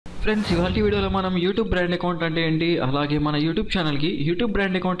Friends ఇవాళ వీడియోలో మనం యూట్యూబ్ బ్రాండ్ అకౌంట్ అంటే ఏంటి, అలాగే మన యూట్యూబ్ ఛానల్కి యూట్యూబ్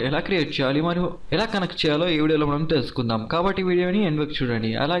బ్రాండ్ అకౌంట్ ఎలా క్రియేట్ చేయాలి మరియు ఎలా కనెక్ట్ చేయాలో ఈ వీడియోలో మనం తెలుసుకుందాం. కాబట్టి వీడియోని ఎండ్ వరకు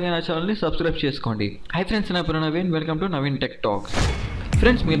చూడండి, అలాగే నా ఛానల్ని సబ్స్క్రైబ్ చేసుకోండి. హై ఫ్రెండ్స్, నా పేరు Naveen, welcome to Naveen tech talks.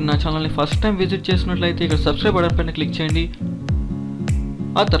 Friends, మీరు నా ఛానల్ని ఫస్ట్ టైం విజిట్ చేసినట్లయితే ఇక్కడ సబ్స్క్రైబ్ బటన్ పైన క్లిక్ చేయండి.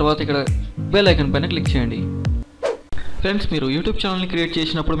 ఆ తర్వాత ఇక్కడ బెల్ ఐకాన్ పైన క్లిక్ చేయండి. ఫ్రెండ్స్, మీరు యూట్యూబ్ ఛానల్ని క్రియేట్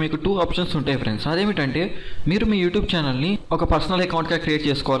చేసినప్పుడు మీకు 2 ఆప్షన్స్ ఉంటాయి ఫ్రెండ్స్. అదేమిటంటే మీరు మీ యూట్యూబ్ ఛానల్ని ఒక పర్సనల్ అకౌంట్గా క్రియేట్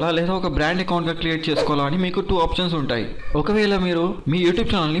చేసుకోవాలా లేదా ఒక బ్రాండ్ అకౌంట్గా క్రియేట్ చేసుకోవాలా అని మీకు 2 ఆప్షన్స్ ఉంటాయి. ఒకవేళ మీరు మీ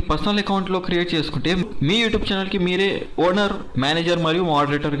యూట్యూబ్ ఛానల్ని పర్సనల్ అకౌంట్లో క్రియేట్ చేసుకుంటే మీ యూట్యూబ్ ఛానల్కి మీరే ఓనర్, మేనేజర్ మరియు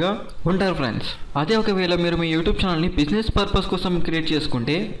మోడరేటర్గా ఉంటారు ఫ్రెండ్స్. అదే ఒకవేళ మీరు మీ యూట్యూబ్ ఛానల్ని బిజినెస్ పర్పస్ కోసం క్రియేట్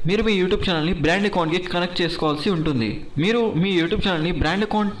చేసుకుంటే మీరు మీ యూట్యూబ్ ఛానల్ని బ్రాండ్ అకౌంట్కి కనెక్ట్ చేసుకోవాల్సి ఉంటుంది. మీరు మీ యూట్యూబ్ ఛానల్ని బ్రాండ్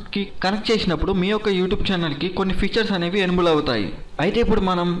అకౌంట్కి కనెక్ట్ చేసినప్పుడు మీ యొక్క యూట్యూబ్ ఛానల్కి కొన్ని ఫీచర్స్ అనేవి ఎనేబుల్ అవుతాయి. అయితే ఇప్పుడు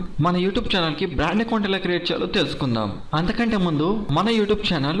మనం మన యూట్యూబ్ ఛానల్కి బ్రాండ్ అకౌంట్ ఎలా క్రియేట్ చేయాలో తెలుసుకుందాం. అంతకంటే ముందు మన యూట్యూబ్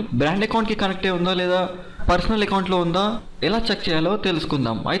ఛానల్ బ్రాండ్ అకౌంట్కి కనెక్ట్ అయి ఉందా లేదా పర్సనల్ అకౌంట్లో ఉందా ఎలా చెక్ చేయాలో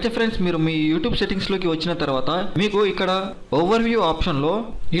తెలుసుకుందాం. అయితే ఫ్రెండ్స్, మీరు మీ యూట్యూబ్ సెట్టింగ్స్లోకి వచ్చిన తర్వాత మీకు ఇక్కడ ఓవర్వ్యూ ఆప్షన్లో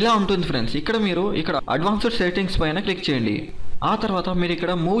ఇలా ఉంటుంది ఫ్రెండ్స్. ఇక్కడ అడ్వాన్స్డ్ సెట్టింగ్స్ పైన క్లిక్ చేయండి. ఆ తర్వాత మీరు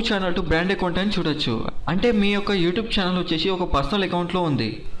ఇక్కడ move channel to brand account అని చూడొచ్చు. అంటే మీ యొక్క యూట్యూబ్ ఛానల్ వచ్చేసి ఒక పర్సనల్ అకౌంట్లో ఉంది.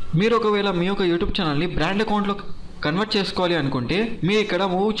 మీరు ఒకవేళ మీ యొక్క యూట్యూబ్ ఛానల్ని బ్రాండ్ అకౌంట్లో కన్వర్ట్ చేసుకోవాలి అనుకుంటే మీరు ఇక్కడ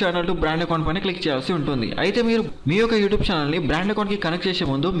move channel to brand account పైన క్లిక్ చేయాల్సి ఉంటుంది. అయితే మీరు మీ యొక్క యూట్యూబ్ ఛానల్ని బ్రాండ్ అకౌంట్కి కనెక్ట్ చేసే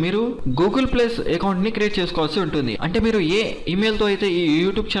ముందు మీరు గూగుల్ ప్లస్ అకౌంట్ని క్రియేట్ చేసుకోవాల్సి ఉంటుంది. అంటే మీరు ఏ ఈమెయిల్తో అయితే ఈ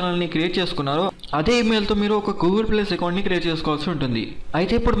యూట్యూబ్ ఛానల్ని క్రియేట్ చేసుకున్నారో అదే ఈమెయిల్తో మీరు ఒక గూగుల్ ప్లస్ అకౌంట్ని క్రియేట్ చేసుకోవాల్సి ఉంటుంది.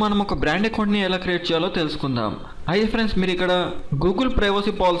 అయితే ఇప్పుడు మనం ఒక బ్రాండ్ అకౌంట్ని ఎలా క్రియేట్ చేయాలో తెలుసుకుందాం. అయితే ఫ్రెండ్స్, మీరు ఇక్కడ Google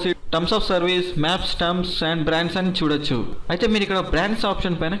privacy policy, terms of service, maps, terms and brands అని చూడొచ్చు. అయితే మీరు ఇక్కడ బ్రాండ్స్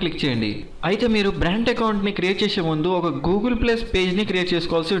ఆప్షన్ పైన క్లిక్ చేయండి. అయితే మీరు బ్రాండ్ అకౌంట్ని క్రియేట్ చేసే ముందు ఒక గూగుల్ ప్లస్ పేజ్ని క్రియేట్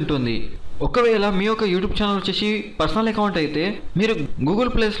చేసుకోవాల్సి ఉంటుంది. ఒకవేళ మీ యొక్క యూట్యూబ్ ఛానల్ వచ్చేసి పర్సనల్ అకౌంట్ అయితే మీరు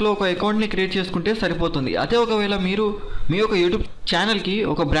గూగుల్ ప్లేస్లో ఒక అకౌంట్ని క్రియేట్ చేసుకుంటే సరిపోతుంది. అదే ఒకవేళ మీరు మీ యొక్క యూట్యూబ్ ఛానల్కి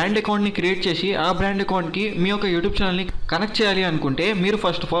ఒక బ్రాండ్ అకౌంట్ని క్రియేట్ చేసి ఆ బ్రాండ్ అకౌంట్కి మీ యొక్క యూట్యూబ్ ఛానల్ని కనెక్ట్ చేయాలి అనుకుంటే మీరు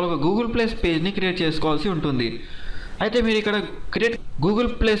ఫస్ట్ ఆఫ్ ఆల్ ఒక గూగుల్ ప్లస్ పేజ్ని క్రియేట్ చేసుకోవాల్సి ఉంటుంది. అయితే మీరు ఇక్కడ క్రియేట్ గూగుల్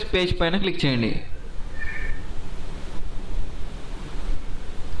ప్లస్ పేజ్ పైన క్లిక్ చేయండి.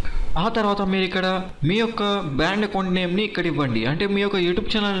 ఆ తర్వాత మీరు ఇక్కడ మీ యొక్క బ్రాండ్ అకౌంట్ నేమ్ని ఇక్కడ ఇవ్వండి. అంటే మీ యొక్క యూట్యూబ్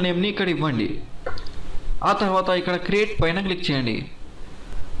ఛానల్ నేమ్ని ఇక్కడ ఇవ్వండి. ఆ తర్వాత ఇక్కడ క్రియేట్ పైన క్లిక్ చేయండి.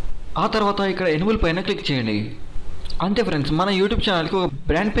 ఆ తర్వాత ఇక్కడ ఎనేబుల్ పైన క్లిక్ చేయండి. అంతే ఫ్రెండ్స్, మన యూట్యూబ్ ఛానల్కి ఒక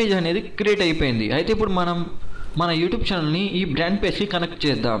బ్రాండ్ పేజ్ అనేది క్రియేట్ అయిపోయింది. అయితే ఇప్పుడు మనం మన యూట్యూబ్ ఛానల్ని ఈ బ్రాండ్ పేజ్కి కనెక్ట్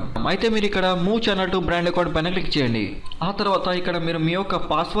చేద్దాం. అయితే మీరు ఇక్కడ move channel to brand account పైన క్లిక్ చేయండి. ఆ తర్వాత ఇక్కడ మీరు మీ యొక్క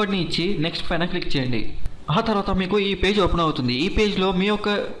పాస్వర్డ్ని ఇచ్చి నెక్స్ట్ పైన క్లిక్ చేయండి. ఆ తర్వాత మీకు ఈ పేజ్ ఓపెన్ అవుతుంది. ఈ పేజ్లో మీ యొక్క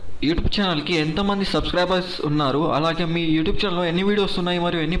యూట్యూబ్ ఛానల్కి ఎంతమంది సబ్స్క్రైబర్స్ ఉన్నారు, అలాగే మీ యూట్యూబ్ ఛానల్లో ఎన్ని వీడియోస్ ఉన్నాయి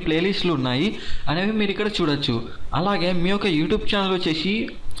మరియు ఎన్ని ప్లేలిస్టులు ఉన్నాయి అనేవి మీరు ఇక్కడ చూడొచ్చు. అలాగే మీ యొక్క యూట్యూబ్ ఛానల్ వచ్చేసి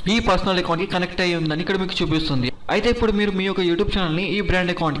ఈ పర్సనల్ అకౌంట్కి కనెక్ట్ అయ్యి ఉందని ఇక్కడ మీకు చూపిస్తుంది. అయితే ఇప్పుడు మీరు మీ యొక్క యూట్యూబ్ ఛానల్ని ఈ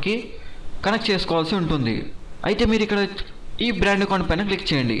బ్రాండ్ అకౌంట్కి కనెక్ట్ చేసుకోవాల్సి ఉంటుంది. అయితే మీరు ఇక్కడ ఈ బ్రాండ్ అకౌంట్ పైన క్లిక్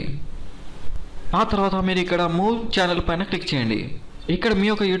చేయండి. ఆ తర్వాత మీరు ఇక్కడ మూవ్ ఛానల్ పైన క్లిక్ చేయండి. ఇక్కడ మీ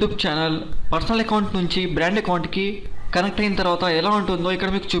యొక్క యూట్యూబ్ ఛానల్ పర్సనల్ అకౌంట్ నుంచి బ్రాండ్ అకౌంట్కి కనెక్ట్ అయిన తర్వాత ఎలా ఉంటుందో ఇక్కడ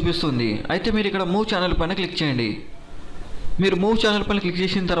మీకు చూపిస్తుంది. అయితే మీరు ఇక్కడ మూవ్ ఛానల్ పైన క్లిక్ చేయండి. మీరు మూవ్ ఛానల్ పైన క్లిక్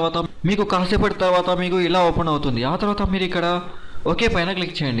చేసిన తర్వాత మీకు కాసేపటి తర్వాత మీకు ఇలా ఓపెన్ అవుతుంది. ఆ తర్వాత మీరు ఇక్కడ ఓకే పైన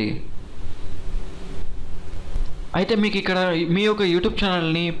క్లిక్ చేయండి. అయితే మీకు ఇక్కడ మీ యొక్క యూట్యూబ్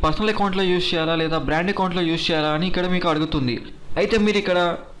ఛానల్ని పర్సనల్ అకౌంట్లో యూజ్ చేయాలా లేదా బ్రాండ్ అకౌంట్లో యూజ్ చేయాలా అని ఇక్కడ మీకు అడుగుతుంది. అయితే మీరు ఇక్కడ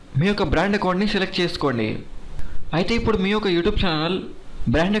మీ యొక్క బ్రాండ్ అకౌంట్ని సెలెక్ట్ చేసుకోండి. అయితే ఇప్పుడు మీ యొక్క యూట్యూబ్ ఛానల్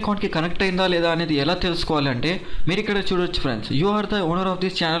బ్రాండ్ అకౌంట్కి కనెక్ట్ అయిందా లేదా అనేది ఎలా తెలుసుకోవాలంటే మీరు ఇక్కడ చూడొచ్చు friends. You are the owner of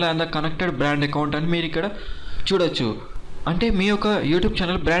this channel and the connected brand account అని మీరు ఇక్కడ చూడొచ్చు. అంటే మీ యొక్క యూట్యూబ్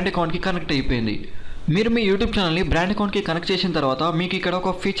ఛానల్ బ్రాండ్ అకౌంట్కి కనెక్ట్ అయిపోయింది. మీరు మీ యూట్యూబ్ ఛానల్ని బ్రాండ్ అకౌంట్కి కనెక్ట్ చేసిన తర్వాత మీకు ఇక్కడ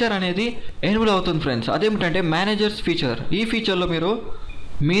ఒక ఫీచర్ అనేది ఎనేబుల్ అవుతుంది ఫ్రెండ్స్. అదేమిటంటే మేనేజర్స్ ఫీచర్. ఈ ఫీచర్లో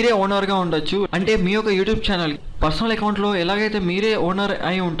మీరే ఓనర్గా ఉండొచ్చు. అంటే మీ యొక్క యూట్యూబ్ ఛానల్ పర్సనల్ అకౌంట్లో ఎలాగైతే మీరే ఓనర్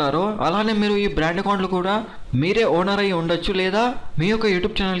అయి ఉంటారో అలానే మీరు ఈ బ్రాండ్ అకౌంట్లో కూడా మీరే ఓనర్ అయి ఉండొచ్చు. లేదా మీ యొక్క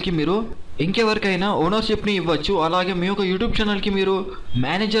యూట్యూబ్ ఛానల్కి మీరు ఇంకెవరికైనా ఓనర్షిప్ని ఇవ్వచ్చు. అలాగే మీ యొక్క యూట్యూబ్ ఛానల్కి మీరు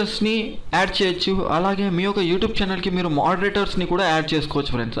మేనేజర్స్ని యాడ్ చేయొచ్చు. అలాగే మీ యొక్క యూట్యూబ్ ఛానల్కి మీరు మోడరేటర్స్ని కూడా యాడ్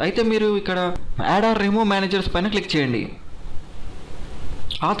చేసుకోవచ్చు ఫ్రెండ్స్. అయితే మీరు ఇక్కడ యాడ్ ఆర్ రిమూవ్ మేనేజర్స్ పైన క్లిక్ చేయండి.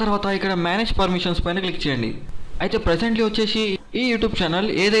 ఆ తర్వాత ఇక్కడ మేనేజ్ పర్మిషన్స్ పైన క్లిక్ చేయండి. అయితే ప్రెసెంట్లీ వచ్చేసి ఈ యూట్యూబ్ ఛానల్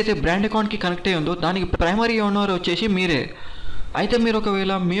ఏదైతే బ్రాండ్ అకౌంట్కి కనెక్ట్ అయ్యి ఉందో దానికి ప్రైమరీ ఓనర్ వచ్చేసి మీరే. అయితే మీరు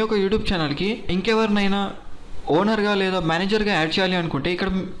ఒకవేళ మీ యొక్క యూట్యూబ్ ఛానల్కి ఇంకెవరినైనా ఓనర్గా లేదా మేనేజర్గా యాడ్ చేయాలి అనుకుంటే ఇక్కడ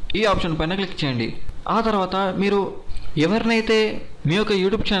ఈ ఆప్షన్ పైన క్లిక్ చేయండి. ఆ తర్వాత మీరు ఎవరినైతే మీ యొక్క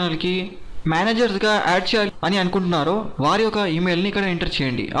యూట్యూబ్ ఛానల్కి మేనేజర్స్గా యాడ్ చేయాలి అని అనుకుంటున్నారో వారి యొక్క ఈమెయిల్ని ఇక్కడ ఎంటర్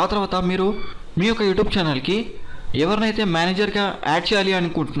చేయండి. ఆ తర్వాత మీరు మీ యొక్క యూట్యూబ్ ఛానల్కి ఎవరినైతే మేనేజర్గా యాడ్ చేయాలి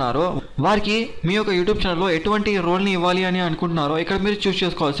అనుకుంటున్నారో వారికి మీ యొక్క యూట్యూబ్ ఛానల్లో ఎటువంటి రోల్ని ఇవ్వాలి అని అనుకుంటున్నారో ఇక్కడ మీరు చూస్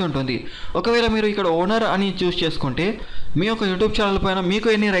చేసుకోవాల్సి ఉంటుంది. ఒకవేళ మీరు ఇక్కడ ఓనర్ అని చూస్ చేసుకుంటే మీ యొక్క యూట్యూబ్ ఛానల్ పైన మీకు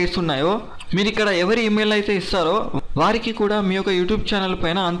ఎన్ని రైట్స్ ఉన్నాయో మీరు ఇక్కడ ఎవరి ఈమెయిల్ అయితే ఇస్తారో వారికి కూడా మీ యొక్క యూట్యూబ్ ఛానల్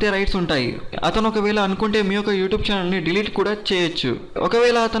పైన అంతే రైట్స్ ఉంటాయి. అతను ఒకవేళ అనుకుంటే మీ యొక్క యూట్యూబ్ ఛానల్ని డిలీట్ కూడా చేయొచ్చు.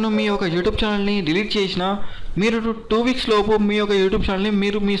 ఒకవేళ అతను మీ యొక్క యూట్యూబ్ ఛానల్ని డిలీట్ చేసినా మీరు 2 వీక్స్ లోపు మీ యొక్క యూట్యూబ్ ఛానల్ని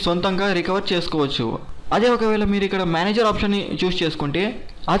మీరు మీ సొంతంగా రికవర్ చేసుకోవచ్చు. అదే ఒకవేళ మీరు ఇక్కడ మేనేజర్ ఆప్షన్ని చూస్ చేసుకుంటే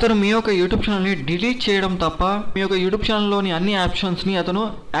అతను మీ యొక్క యూట్యూబ్ ఛానల్ని డిలీట్ చేయడం తప్ప మీ యొక్క యూట్యూబ్ ఛానల్లోని అన్ని ఆప్షన్స్ని అతను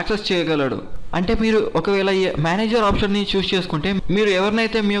యాక్సెస్ చేయగలడు. అంటే మీరు ఒకవేళ ఈ మేనేజర్ ఆప్షన్ని చూస్ చేసుకుంటే మీరు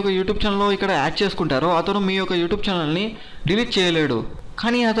ఎవరినైతే మీ యొక్క యూట్యూబ్ ఛానల్లో ఇక్కడ యాడ్ చేసుకుంటారో అతను మీ యొక్క యూట్యూబ్ ఛానల్ని డిలీట్ చేయలేడు,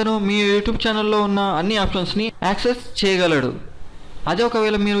 కానీ అతను మీ యూట్యూబ్ ఛానల్లో ఉన్న అన్ని ఆప్షన్స్ని యాక్సెస్ చేయగలడు. అదే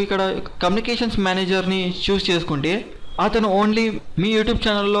ఒకవేళ మీరు ఇక్కడ కమ్యూనికేషన్స్ మేనేజర్ని చూస్ చేసుకుంటే అతను ఓన్లీ మీ యూట్యూబ్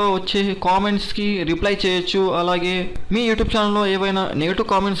ఛానల్లో వచ్చే కామెంట్స్కి రిప్లై చేయొచ్చు, అలాగే మీ యూట్యూబ్ ఛానల్లో ఏవైనా నెగిటివ్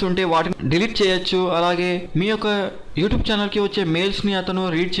కామెంట్స్ ఉంటే వాటిని డిలీట్ చేయొచ్చు, అలాగే మీ యొక్క యూట్యూబ్ ఛానల్కి వచ్చే మెయిల్స్ని అతను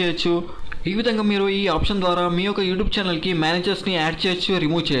రీడ్ చేయొచ్చు. ఈ విధంగా మీరు ఈ ఆప్షన్ ద్వారా మీ యొక్క యూట్యూబ్ ఛానల్కి మేనేజర్స్ని యాడ్ చేయొచ్చు,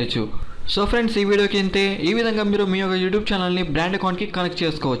 రిమూవ్ చేయొచ్చు. సో ఫ్రెండ్స్, ఈ వీడియోకి ఇంతే. ఈ విధంగా మీరు మీ యొక్క యూట్యూబ్ ఛానల్ని బ్రాండ్ అకౌంట్కి కనెక్ట్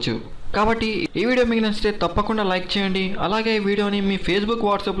చేసుకోవచ్చు. కాబట్టి ఈ వీడియో మీకు నచ్చితే తప్పకుండా లైక్ చేయండి, అలాగే ఈ వీడియోని మీ ఫేస్బుక్,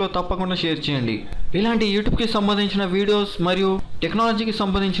 వాట్సాప్లో తప్పకుండా షేర్ చేయండి. ఇలాంటి యూట్యూబ్కి సంబంధించిన వీడియోస్ మరియు టెక్నాలజీకి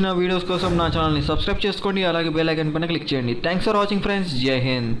సంబంధించిన వీడియోస్ కోసం నా ఛానల్ని సబ్స్క్రైబ్ చేసుకోండి, అలాగే బెల్ ఐకాన్ పైన క్లిక్ చేయండి. Thanks for watching friends. జై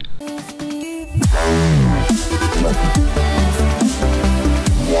హింద్.